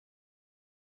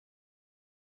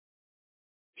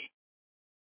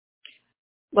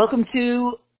Welcome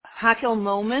to Hakel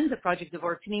Moment, a project of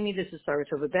Orkanimi. This is Sarah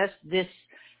Tova Best. This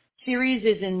series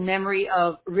is in memory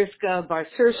of Rivka Bas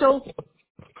Herschel.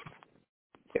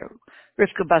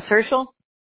 Rivka Bas Herschel.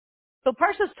 So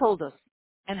Parshas told us,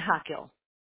 and Hakel.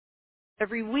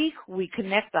 Every week we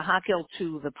connect the Hakel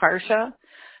to the Parsha.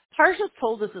 Parshas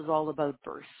told us is all about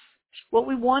birth. What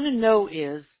we want to know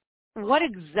is what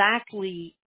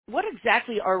exactly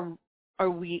are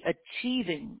we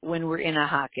achieving when we're in a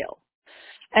Hakel?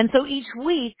 And so each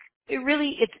week,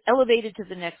 it's elevated to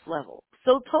the next level.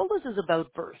 So Toldus is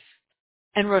about birth,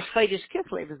 and Rosh Chodesh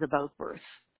Kislev is about birth.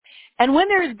 And when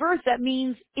there is birth, that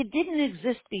means it didn't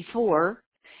exist before,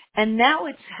 and now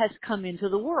it has come into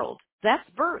the world. That's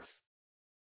birth.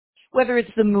 Whether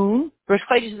it's the moon, Rosh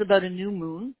Chodesh is about a new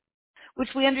moon,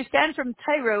 which we understand from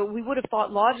Tyro. We would have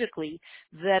thought logically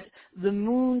that the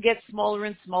moon gets smaller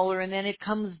and smaller and then it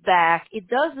comes back. It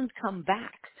doesn't come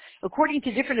back. According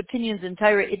to different opinions in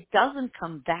Tyro, it doesn't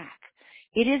come back.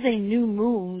 It is a new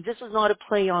moon. This is not a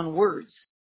play on words.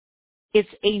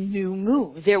 It's a new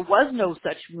moon. There was no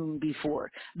such moon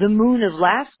before. The moon of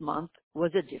last month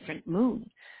was a different moon.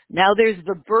 Now there's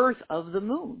the birth of the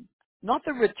moon, not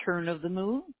the return of the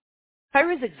moon.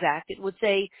 Tyro is exact. It would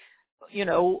say,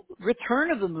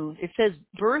 return of the moon. It says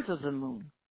birth of the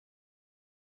moon.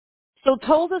 So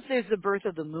told us there's the birth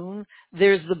of the moon.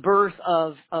 There's the birth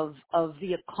of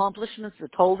the accomplishments, the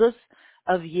told us,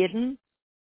 of Yidden.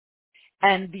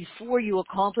 And before you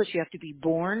accomplish, you have to be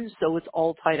born. So it's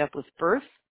all tied up with birth.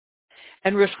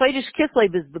 And Rosh Chodesh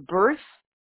Kislev is the birth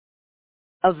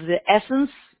of the essence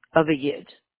of a Yid,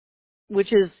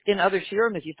 which is in other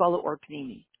shiurim, if you follow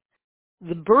Orpanimi,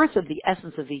 the birth of the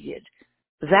essence of a Yid.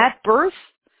 That birth,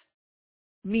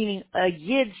 meaning a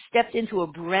Yid stepped into a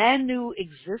brand new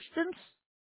existence,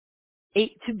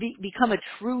 become a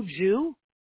true Jew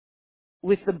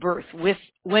with the birth,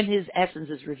 when his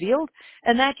essence is revealed.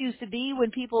 And that used to be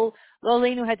when people,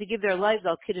 L'Aleinu, had to give their lives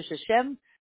al Kiddush Hashem.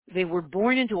 They were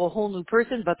born into a whole new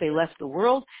person, but they left the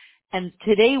world. And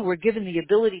today we're given the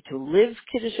ability to live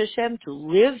Kiddush Hashem, to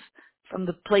live from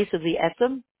the place of the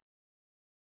Etzem.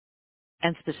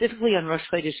 And specifically on Rosh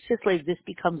Chodesh Kislev, this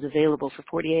becomes available for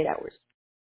 48 hours.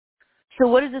 So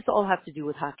what does this all have to do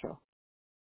with Hakel?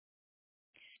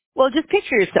 Well, just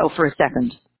picture yourself for a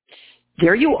second.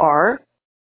 There you are.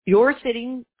 You're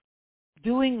sitting,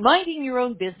 minding your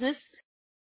own business,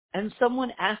 and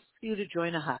someone asks you to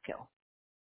join a Hakel.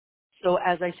 So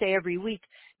as I say every week,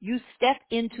 you step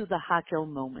into the Hakel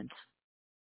moment.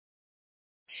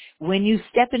 When you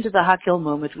step into the Hakel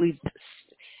moment, we've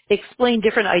explained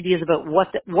different ideas about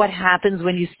what happens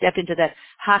when you step into that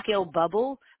Hakel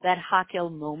bubble, that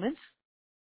Hakel moment.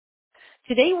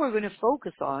 Today we're going to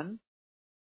focus on,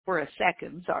 for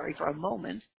a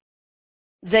moment,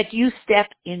 that you step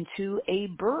into a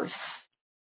birth.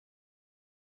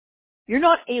 You're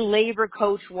not a labor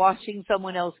coach watching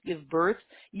someone else give birth.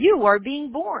 You are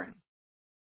being born.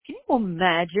 Can you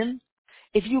imagine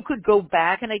if you could go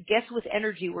back, and I guess with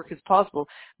energy work it's possible,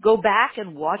 go back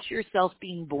and watch yourself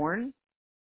being born?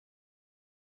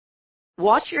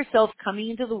 Watch yourself coming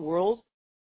into the world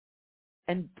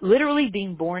and literally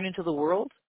being born into the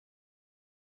world.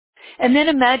 And then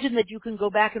imagine that you can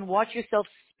go back and watch yourself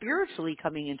spiritually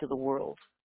coming into the world.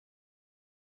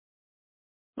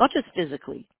 Not just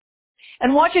physically.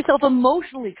 And watch yourself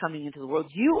emotionally coming into the world.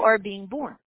 You are being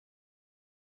born.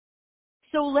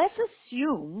 So let's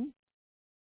assume,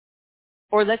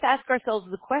 or let's ask ourselves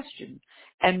the question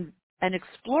and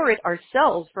explore it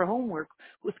ourselves for homework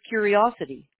with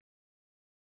curiosity.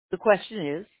 The question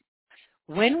is,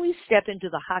 when we step into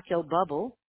the Hakel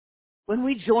bubble, when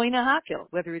we join a Hakel,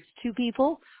 whether it's 2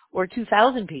 people or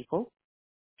 2,000 people,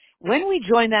 when we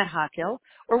join that Hakel,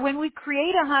 or when we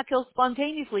create a Hakel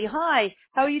spontaneously, hi,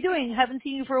 how are you doing? Haven't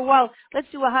seen you for a while. Let's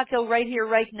do a Hakel right here,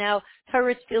 right now.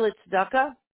 Taritz Filat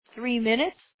Tzedakah, 3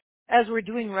 minutes, as we're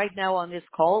doing right now on this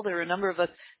call. There are a number of us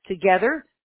together,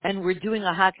 and we're doing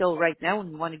a Hakel right now, and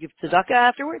we want to give Tzedakah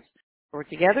afterwards, or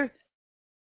together,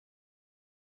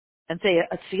 and say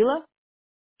a tefillah.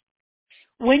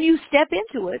 When you step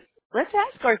into it, let's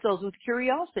ask ourselves with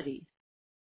curiosity,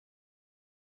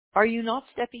 are you not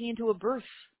stepping into a birth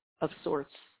of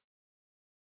sorts?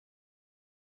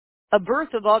 A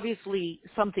birth of obviously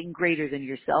something greater than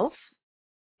yourself,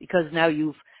 because now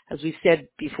you've, as we've said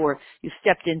before, you've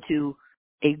stepped into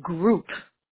a group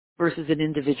versus an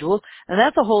individual, and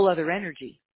that's a whole other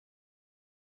energy.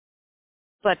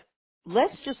 But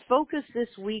let's just focus this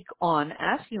week on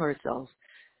asking ourselves,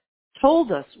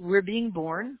 told us we're being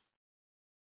born,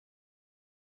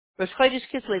 Rosh Chodesh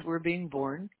Kislev, we're being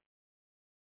born.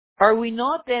 Are we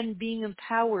not then being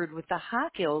empowered with the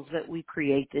Hakels that we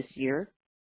create this year?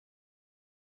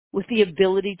 with the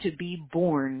ability to be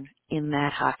born in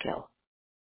that Hakel.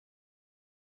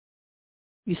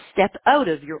 You step out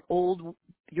of your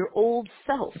old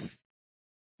self.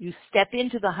 You step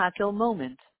into the Hakel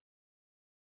moment.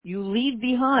 You leave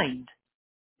behind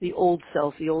the old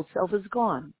self. The old self is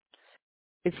gone.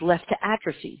 It's left to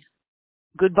atrophy.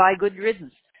 Goodbye, good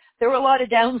riddance. There were a lot of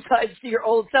downsides to your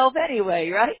old self anyway,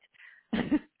 right?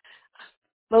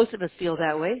 Most of us feel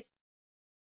that way.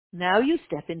 Now you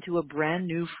step into a brand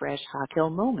new, fresh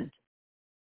Hakel moment.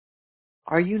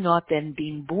 Are you not then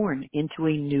being born into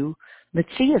a new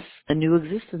Metzias, a new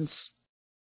existence?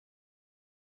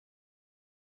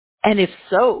 And if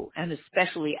so, and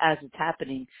especially as it's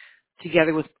happening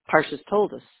together with Parshas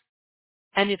told us,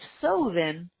 and if so,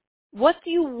 then what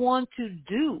do you want to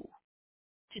do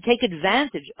to take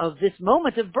advantage of this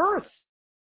moment of birth?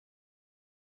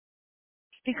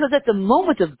 Because at the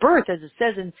moment of birth, as it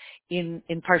says in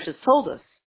Parshas told us,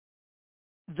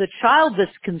 the child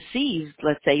that's conceived,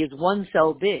 let's say, is one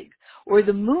cell big, or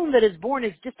the moon that is born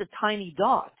is just a tiny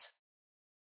dot.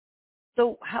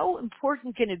 So how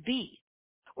important can it be?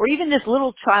 Or even this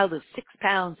little child of 6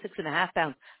 pounds, 6.5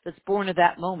 pounds, that's born at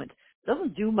that moment,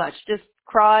 doesn't do much, just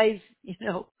cries,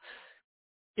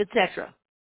 etc.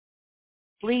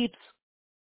 Sleeps.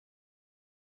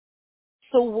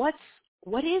 So what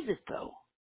is it though?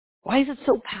 Why is it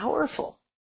so powerful?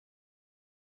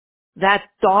 That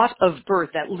dot of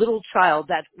birth, that little child,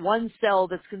 that one cell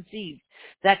that's conceived,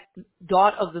 that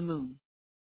dot of the moon.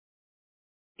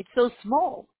 It's so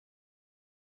small.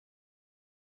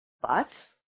 But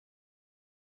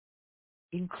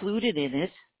included in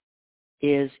it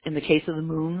is, in the case of the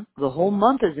moon, the whole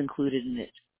month is included in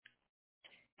it.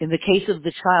 In the case of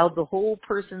the child, the whole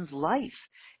person's life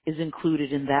is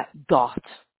included in that dot.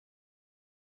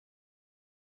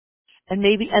 And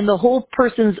the whole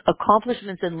person's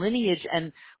accomplishments and lineage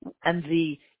and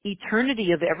the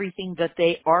eternity of everything that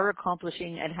they are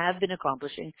accomplishing and have been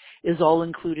accomplishing is all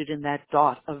included in that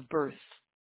dot of birth.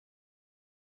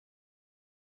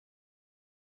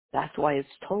 That's why it's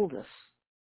told us.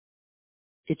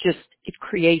 It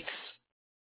creates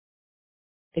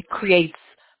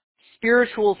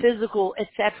spiritual, physical,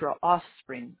 etc.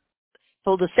 offspring.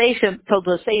 Toldasei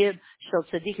shel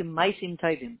tzadikim maisim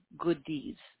tovim, good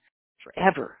deeds,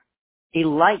 forever. A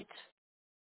light.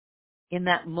 In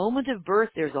that moment of birth,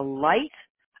 there's a light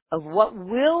of what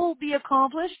will be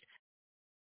accomplished,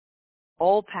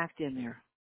 all packed in there.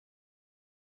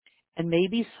 And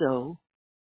maybe so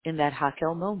in that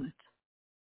Hakel moment.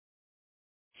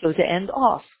 So to end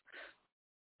off,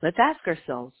 let's ask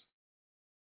ourselves,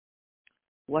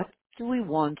 what do we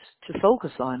want to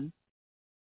focus on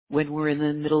when we're in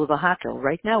the middle of a Hakel?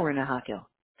 Right now we're in a Hakel.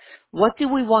 What do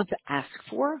we want to ask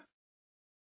for?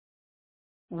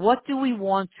 What do we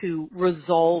want to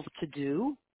resolve to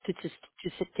do to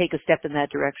take a step in that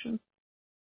direction?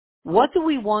 What do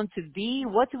we want to be?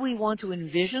 What do we want to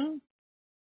envision?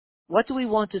 What do we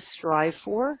want to strive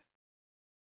for?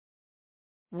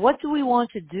 What do we want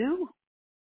to do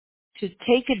to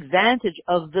take advantage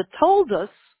of the told us,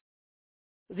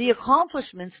 the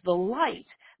accomplishments, the light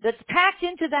that's packed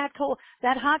into that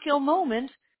Hakel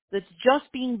moment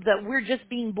that we're just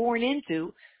being born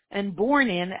into and born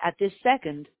in at this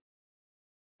second?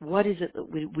 What is it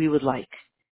that we would like?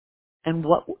 And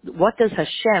what does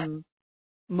Hashem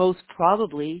most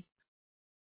probably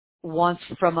wants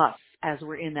from us as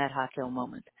we're in that Hakel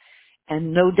moment?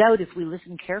 And no doubt if we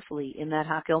listen carefully in that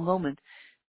Hakel moment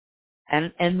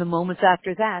and the moments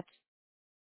after that,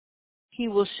 He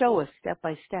will show us step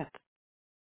by step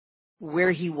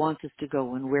where He wants us to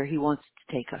go and where He wants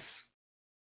to take us.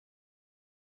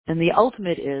 And the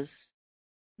ultimate is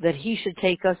that He should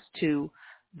take us to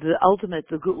the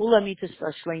Geula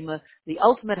Mitzvah Shlema, the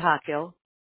ultimate Hakel,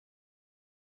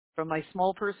 from my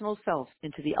small personal self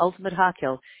into the ultimate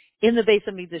Hakel in the Beis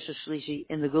HaMikdash Shlishi,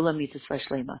 in the Geula Mitzvah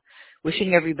Shlema.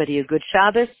 Wishing everybody a good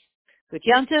Shabbos, good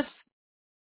Yontif.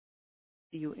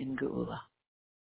 See you in Geula.